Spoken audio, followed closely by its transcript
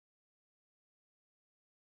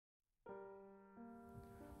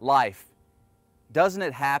Life. Doesn't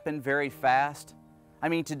it happen very fast? I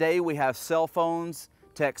mean, today we have cell phones,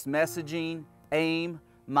 text messaging, AIM,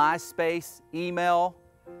 MySpace, email,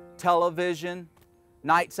 television,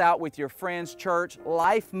 nights out with your friends, church.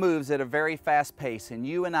 Life moves at a very fast pace, and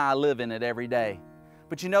you and I live in it every day.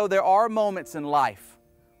 But you know, there are moments in life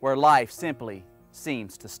where life simply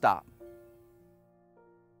seems to stop.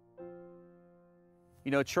 You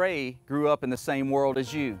know, Trey grew up in the same world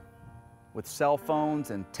as you, with cell phones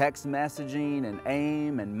and text messaging and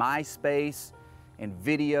AIM and MySpace and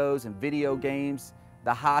videos and video games,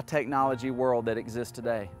 the high technology world that exists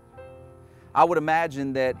today. I would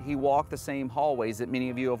imagine that he walked the same hallways that many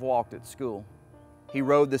of you have walked at school. He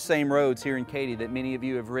rode the same roads here in Katy that many of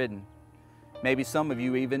you have ridden. Maybe some of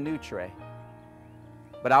you even knew Trey.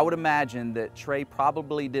 But I would imagine that Trey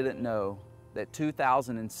probably didn't know that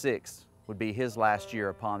 2006 would be his last year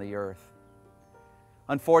upon the earth.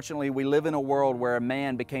 Unfortunately, we live in a world where a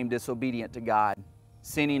man became disobedient to God,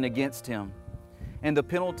 sinning against Him. And the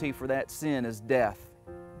penalty for that sin is death.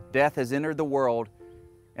 Death has entered the world,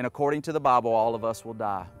 and according to the Bible, all of us will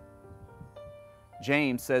die.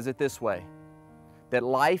 James says it this way, that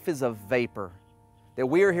life is a vapor, that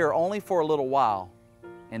we are here only for a little while,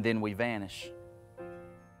 and then we vanish.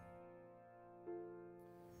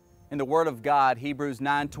 In the Word of God, Hebrews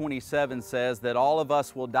 9:27 says that all of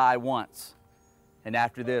us will die once, and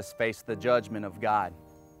after this face the judgment of God.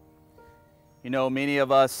 You know, many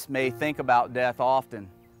of us may think about death often.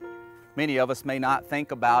 Many of us may not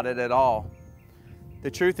think about it at all.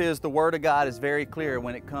 The truth is, the Word of God is very clear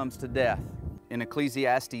when it comes to death. In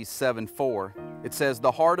Ecclesiastes 7:4, it says,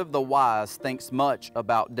 "The heart of the wise thinks much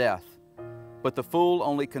about death, but the fool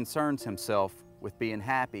only concerns himself with being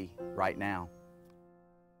happy right now."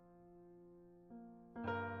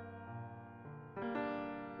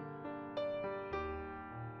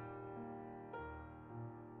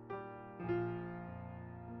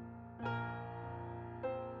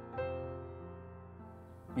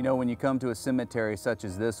 You know, when you come to a cemetery such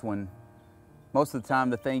as this one, most of the time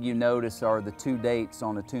the thing you notice are the two dates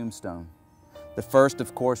on a tombstone. The first,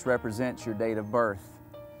 of course, represents your date of birth,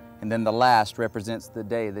 and then the last represents the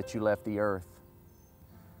day that you left the earth.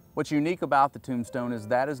 What's unique about the tombstone is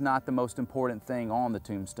that is not the most important thing on the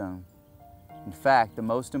tombstone. In fact, the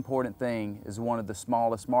most important thing is one of the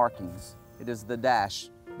smallest markings. It is the dash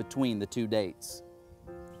between the two dates.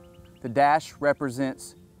 The dash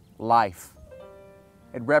represents life.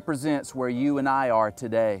 It represents where you and I are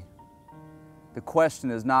today. The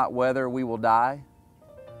question is not whether we will die,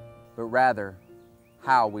 but rather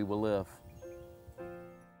how we will live.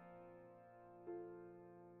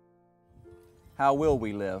 How will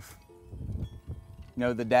we live? You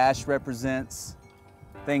know, the dash represents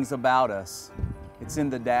things about us. It's in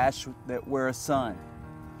the dash that we're a son.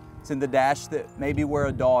 It's in the dash that maybe we're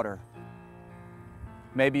a daughter,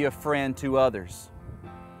 maybe a friend to others.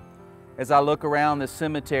 As I look around the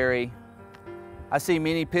cemetery, I see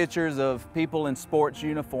many pictures of people in sports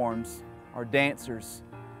uniforms or dancers.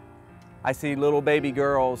 I see little baby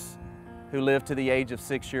girls who live to the age of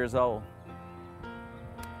 6 years old.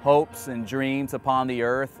 Hopes and dreams upon the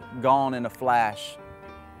earth gone in a flash,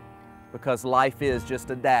 because life is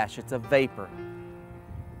just a dash, it's a vapor.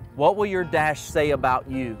 What will your dash say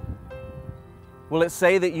about you? Will it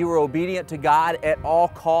say that you were obedient to God at all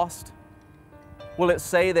cost? Will it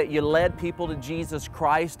say that you led people to Jesus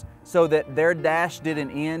Christ so that their dash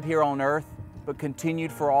didn't end here on earth, but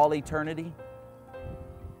continued for all eternity?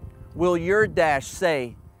 Will your dash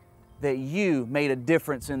say that you made a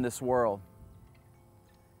difference in this world?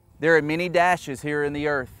 There are many dashes here in the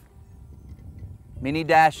earth, many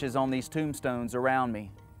dashes on these tombstones around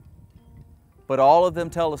me, but all of them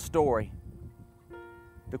tell a story.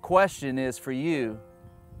 The question is for you,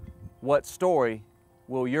 what story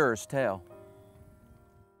will yours tell?